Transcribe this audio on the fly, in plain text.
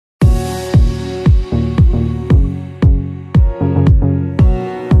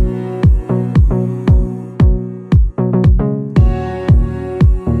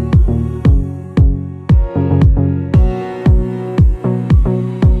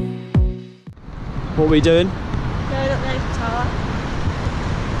What are we doing? Going up the Eiffel Tower.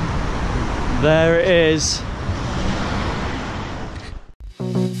 There it is. We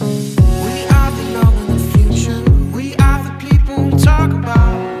are the love of the future. We are the people we talk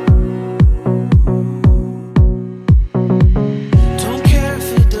about. Don't care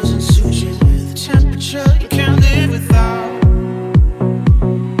if it doesn't suit you. The temperature you can't live without.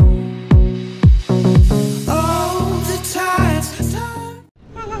 Oh, the tides.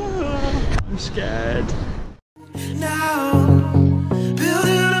 I'm scared. Now,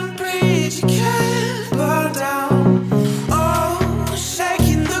 building a bridge you can't burn down. Oh,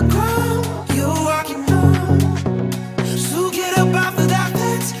 shaking the ground you're walking on. So get up off of that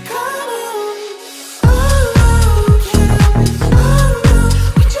fence, come on. Oh, can we? Oh, no,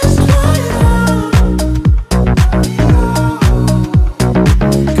 we just want it all.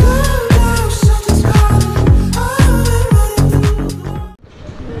 Go now, something's calling. Oh, we're running through.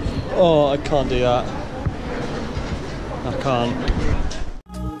 Oh, I can't do that. I can't.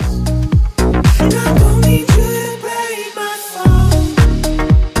 And I don't need you to break my phone.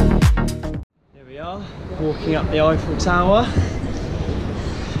 Here we are, walking up the Eiffel Tower.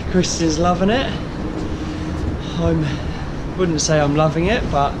 Kristen's loving it. Wouldn't say I'm loving it,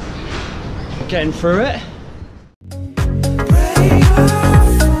 but getting through it. Break my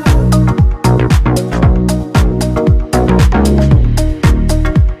phone.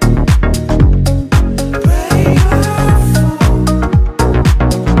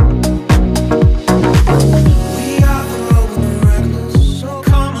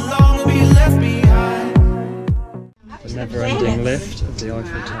 The never-ending lift of the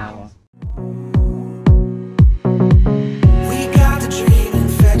Eiffel Tower. We got the dream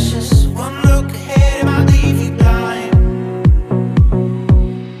infectious. One look ahead and might leave you blind.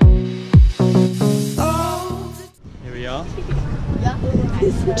 Oh, Here we are,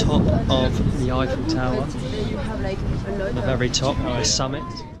 top of the Eiffel Tower, the very top of the summit.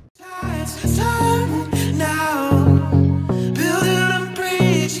 tides turn now. Building a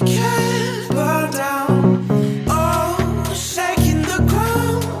bridge you can't burn down. Oh, shaking the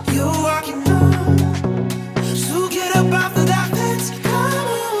ground you're walking on. So get up off of that fence, come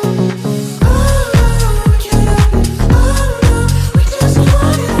on. Oh, we can't help it. Oh, no, we just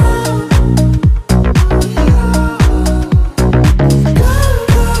want it all. Go,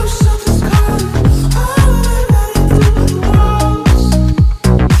 go, something's calling. Oh, we're running through the walls.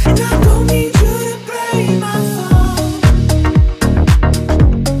 And I don't need you to break my phone.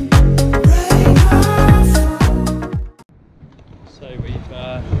 Break my phone. So we've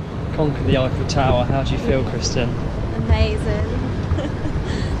conquered the Eiffel Tower. How do you feel, Kristen? Amazing.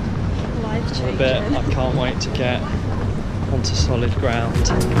 Life A changing. bit. I can't wait to get onto solid ground.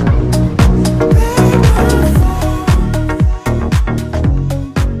 Break